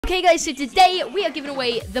Okay guys, so today we are giving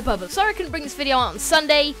away the bubble. Sorry I couldn't bring this video out on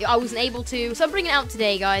Sunday. I wasn't able to, so I'm bringing it out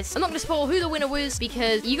today, guys. I'm not going to spoil who the winner was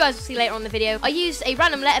because you guys will see later on in the video. I used a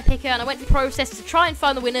random letter picker and I went through the process to try and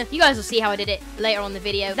find the winner. You guys will see how I did it later on in the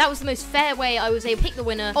video. That was the most fair way I was able to pick the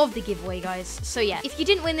winner of the giveaway, guys. So yeah, if you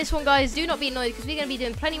didn't win this one, guys, do not be annoyed because we're going to be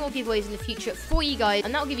doing plenty more giveaways in the future for you guys,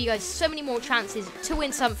 and that will give you guys so many more chances to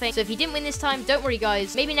win something. So if you didn't win this time, don't worry,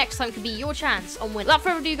 guys. Maybe next time could be your chance on winning. Without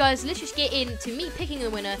further ado, guys, let's just get into me picking the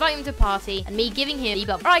winner, inviting him to a party, and me giving him the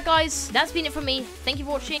bubble. Alright, guys, that's been it from me. Thank you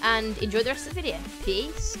for watching, and enjoy the rest of the video.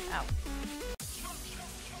 Peace out.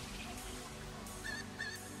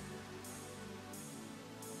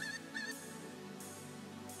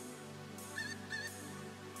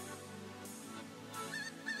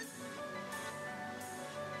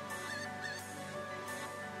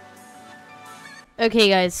 Okay,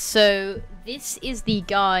 guys, so this is the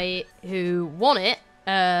guy who won it.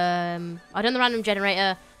 I done the random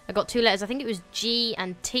generator. I got 2 letters. I think it was G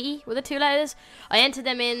and T were the 2 letters. I entered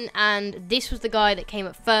them in, and this was the guy that came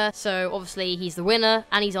up first. So obviously he's the winner,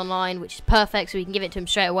 and he's online, which is perfect. So we can give it to him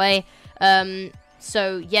straight away.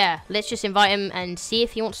 So yeah, let's just invite him and see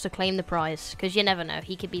if he wants to claim the prize. Because you never know.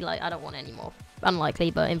 He could be like, I don't want any more.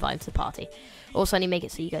 Unlikely, but invite him to the party. Also, I need to make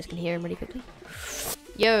it so you guys can hear him really quickly.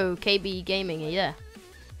 Yo, KB Gaming, are you there?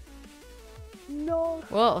 No.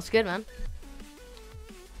 Well, it's good, man.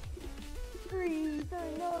 Please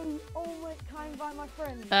don't know. Oh my, can I invite my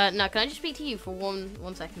friend? No, can I just speak to you for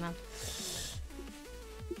one second, man?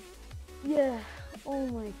 Yeah. Oh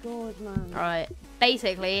my god, man. Alright.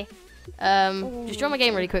 Basically, just join my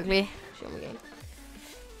game really quickly. Join my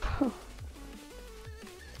game.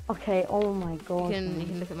 Okay, oh my god. You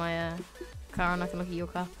can look at my car, and I can look at your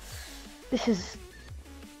car. This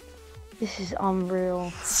is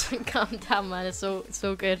unreal. Calm down, man. It's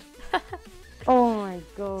all good. Oh my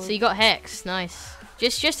god. So you got Hex, nice.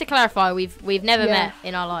 Just to clarify, we've never met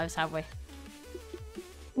in our lives, have we?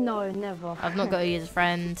 No, never. I've not got you as a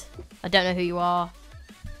friend. I don't know who you are.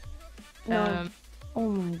 No. Oh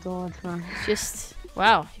my god, man. It's just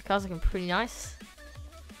wow, your car's looking pretty nice.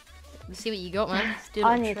 Let's see what you got, man. Let's do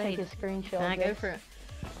I need to take a screenshot. Nah, go for it.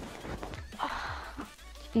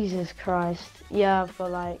 Jesus Christ. Yeah, I've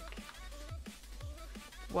got like.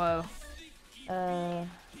 Whoa.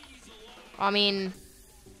 I mean,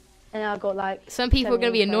 and I got like. Some people are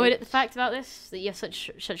gonna be annoyed at the fact about this, that you're such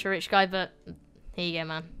a rich guy, but here you go,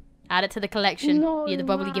 man. Add it to the collection. No, you're the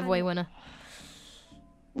bubbly man. giveaway winner.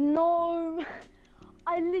 No.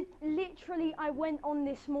 Literally, I went on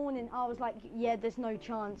this morning. I was like, yeah, there's no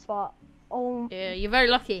chance, but oh. Yeah, you're very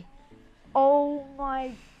lucky. Oh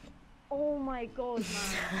my god,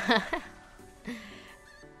 man.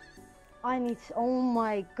 I need to, oh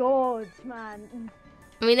my god, man.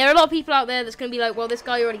 I mean, there are a lot of people out there that's going to be like, well, this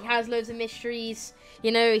guy already has loads of mysteries.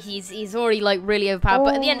 You know, he's already, like, really overpowered.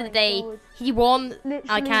 But at the end of the day, he won. Literally,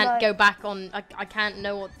 I can't go back on, I can't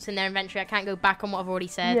know what's in their inventory. I can't go back on what I've already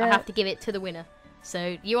said. Yeah. I have to give it to the winner.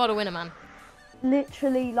 So, you are the winner, man.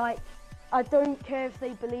 Literally, like, I don't care if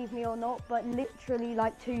they believe me or not, but literally,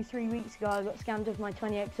 like, 2-3 weeks ago, I got scammed with my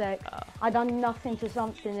 20XX. I done nothing to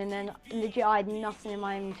something, and then legit, I had nothing in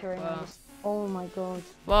my inventory. Oh my god.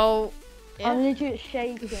 Well, yeah. I'm legit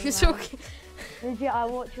shaking. It's okay. Legit, I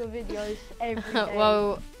watch your videos every day.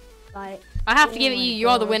 Well, like, I have to give it you. You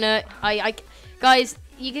are the winner. Guys,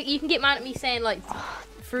 you can get mad at me saying like,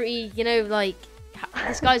 Fruity, you know, like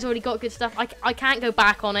this guy's already got good stuff. I can't go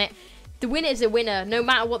back on it. The winner is a winner, no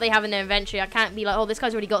matter what they have in their inventory. I can't be like, oh, this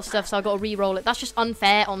guy's already got stuff, so I've got to re-roll it. That's just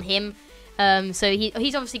unfair on him. So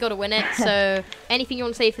he's obviously got to win it. So anything you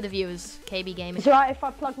want to say for the viewers, KB Gaming? It's alright if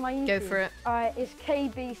I plug my YouTube. Go for it. Alright, it's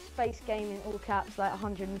KB Space Gaming, all caps, like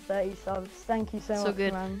 130 subs. Thank you so much,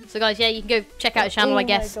 good, man. So guys, yeah, you can go check out his channel, I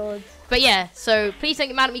guess. My God. But yeah, so please don't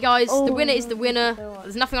get mad at me, guys. The winner is the winner.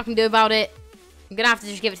 There's nothing I can do about it. I'm gonna have to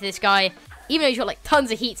just give it to this guy, even though he's got like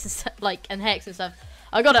tons of heats and stuff, like and hex and stuff.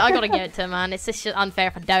 I gotta give it to him, man. It's just unfair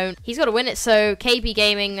if I don't. He's got to win it. So KB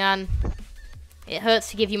Gaming, man. It hurts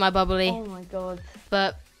to give you my bubbly. Oh my god.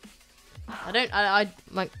 But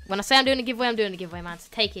like, when I say I'm doing a giveaway, I'm doing a giveaway, man. So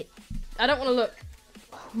take it. I don't want to look.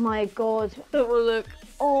 Oh my god. I don't want to look.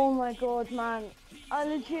 Oh my god, man. I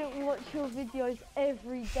legit watch your videos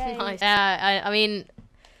every day. Nice. Yeah, I mean,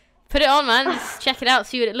 put it on, man. Just check it out,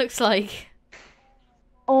 see what it looks like.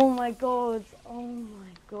 Oh my god. Oh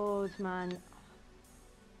my god, man.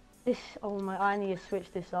 I need to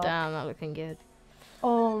switch this up. Damn, that looking good.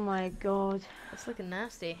 Oh my god. That's looking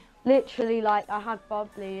nasty. Literally, like, I had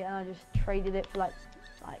bubbly and I just traded it for like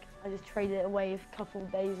I just traded it away a couple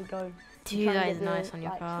of days ago. Dude, that is nice on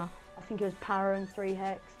your car. I think it was power and 3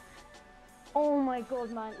 hex. Oh my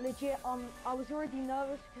god, man, legit, I was already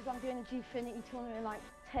nervous because I'm doing a Gfinity tournament in like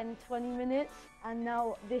 10-20 minutes, and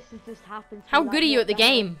now this has just happened. How good are you at the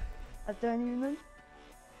game? I don't even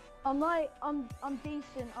know. I'm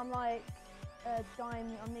decent. I'm like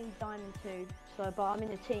diamond. I'm nearly diamond 2. So, but I'm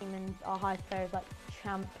in a team, and our highest player is like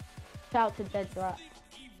champ. Shout out to Dead Rat.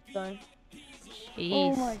 So. Jeez.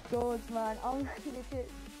 Oh my god, man, I'm legit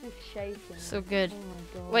just shaking. So good. Oh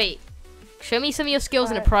my god. Wait, show me some of your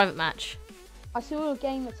skills in a private match. I saw your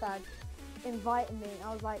gamer tag inviting me, and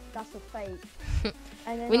I was like, that's a fake.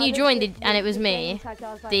 And then when you joined and it was the me, tag,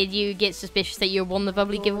 like, did you get suspicious that you won the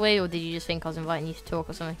bubbly giveaway, or did you just think I was inviting you to talk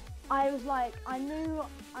or something? I was like, I knew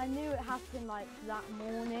it happened like that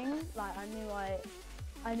morning. Like I knew.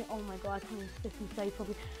 Oh my god, I can't even flip and say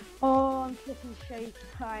properly. Oh, I'm flipping shaky.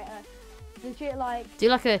 Right, legit like. Do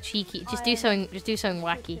like a cheeky. Just do something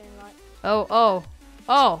wacky. Like, oh,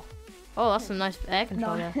 that's some nice air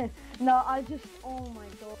control. No, Yeah. no, I just. Oh my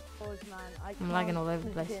god, man. I'm lagging all over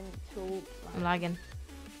the place. I'm lagging.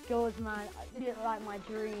 God, man, it's like my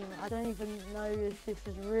dream. I don't even know if this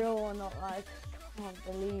is real or not. Like, I can't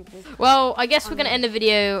believe this. Well, I guess we're gonna end the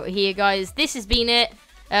video here, guys. This has been it.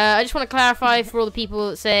 I just want to clarify for all the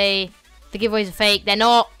people that say the giveaways are fake. They're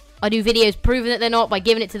not. I do videos proving that they're not by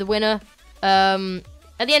giving it to the winner. At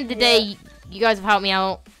the end of the day, you guys have helped me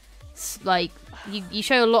out. Like, you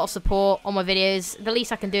show a lot of support on my videos. The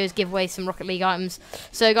least I can do is give away some Rocket League items.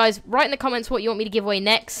 So, guys, write in the comments what you want me to give away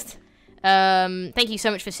next. Thank you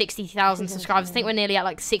so much for 60,000 subscribers. I think we're nearly at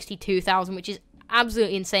like 62,000, which is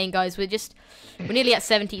absolutely insane, guys. We're nearly at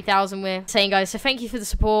 70,000. We're saying, guys. So thank you for the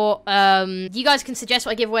support. You guys can suggest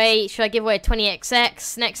what I give away. Should I give away a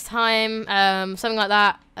 20XX next time? Something like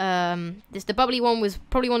that. The bubbly one was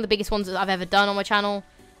probably one of the biggest ones that I've ever done on my channel.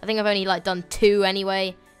 I think I've only like done 2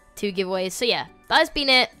 anyway, 2 giveaways. So yeah, that's been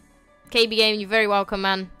it. KB Game, you're very welcome,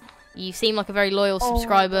 man. You seem like a very loyal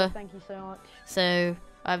subscriber. God, thank you so much. So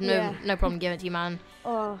I have no problem giving it to you, man.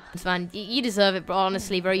 Man, you deserve it, bro.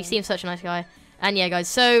 Honestly, bro, you seem such a nice guy. And yeah, guys,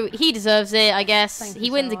 so he deserves it, I guess. He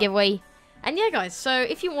wins a giveaway. And yeah, guys, so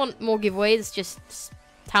if you want more giveaways, just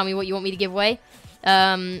tell me what you want me to give away.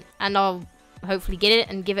 And I'll hopefully get it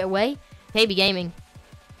and give it away. KB Gaming.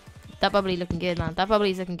 That bubbly looking good, man. That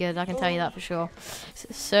bubbly's looking good. I can tell you that for sure.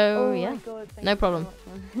 So yeah, no problem.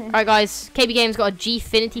 Alright, guys, KB Game's got a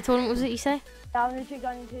Gfinity tournament, was it you say? Yeah, I'm literally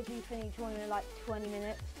going into a Gfinity tournament in like 20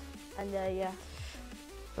 minutes. And yeah.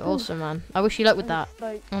 Awesome, man. I wish you luck with that,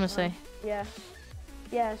 honestly. Yeah.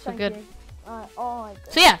 Yeah, so good. You. Oh my god.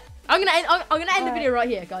 So yeah, I'm gonna end the video right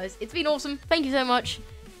here, guys. It's been awesome. Thank you so much.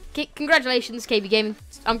 Congratulations, KB Gaming.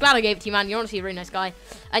 I'm glad I gave it to you, man. You're honestly a really nice guy.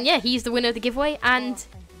 And yeah, he's the winner of the giveaway. And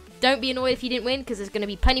don't be annoyed if you didn't win, because there's gonna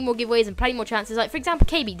be plenty more giveaways and plenty more chances. Like for example,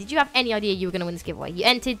 KB, did you have any idea you were gonna win this giveaway? You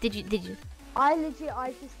entered? Did you? I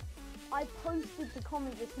posted the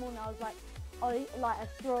comment this morning. I was like a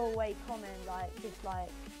throwaway comment, like just like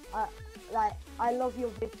I love your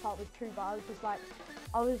vid part was true, but I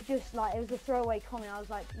was just like it was a throwaway comment. I was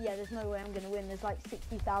like, yeah, there's no way I'm gonna win. There's like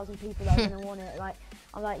 60,000 people that are gonna want it. Like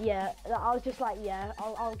I'm like, yeah. I was just like, yeah,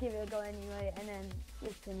 I'll give it a go anyway. And then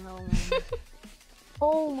flipping hell, man.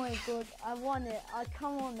 Oh my god, I won it. I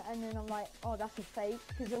come on and then I'm like, oh, that's a fake,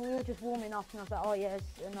 because we were just warming up and I was like, oh yeah,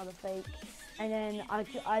 it's another fake. And then I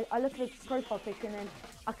look at the profile pic and then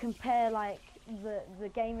I compare like the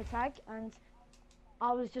gamer tag, and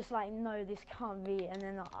I was just like, no, this can't be. And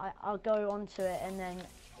then I'll go onto it and then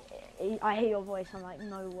I hear your voice. I'm like,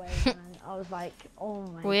 no way, man. I was like, oh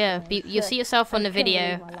my. Well, yeah, you'll see yourself on the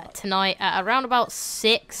video tonight at around about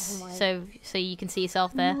 6, so you can see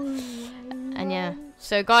yourself there. And yeah,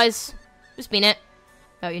 so guys, this has been it.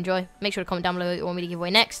 Hope you enjoy. Make sure to comment down below what you want me to give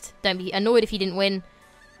away next. Don't be annoyed if you didn't win,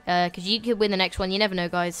 because you could win the next one. You never know,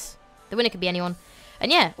 guys. The winner could be anyone.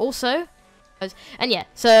 And yeah, also, and yeah,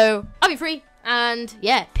 so I'll be free. And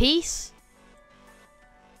yeah, peace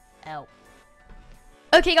out.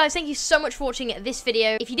 Okay guys, thank you so much for watching this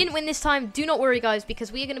video. If you didn't win this time, do not worry guys,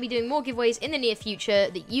 because we are going to be doing more giveaways in the near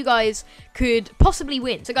future that you guys could possibly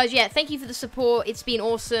win. So guys, yeah, thank you for the support. It's been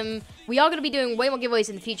awesome. We are going to be doing way more giveaways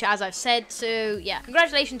in the future, as I've said. So yeah,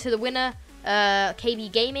 congratulations to the winner,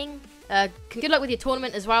 KB Gaming. Good luck with your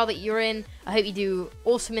tournament as well that you're in. I hope you do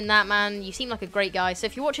awesome in that, man. You seem like a great guy. So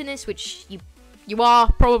if you're watching this, which you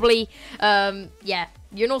are probably, yeah,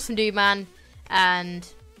 you're an awesome dude, man. And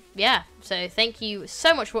yeah, so thank you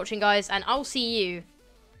so much for watching, guys, and I'll see you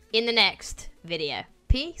in the next video.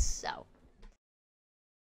 Peace out.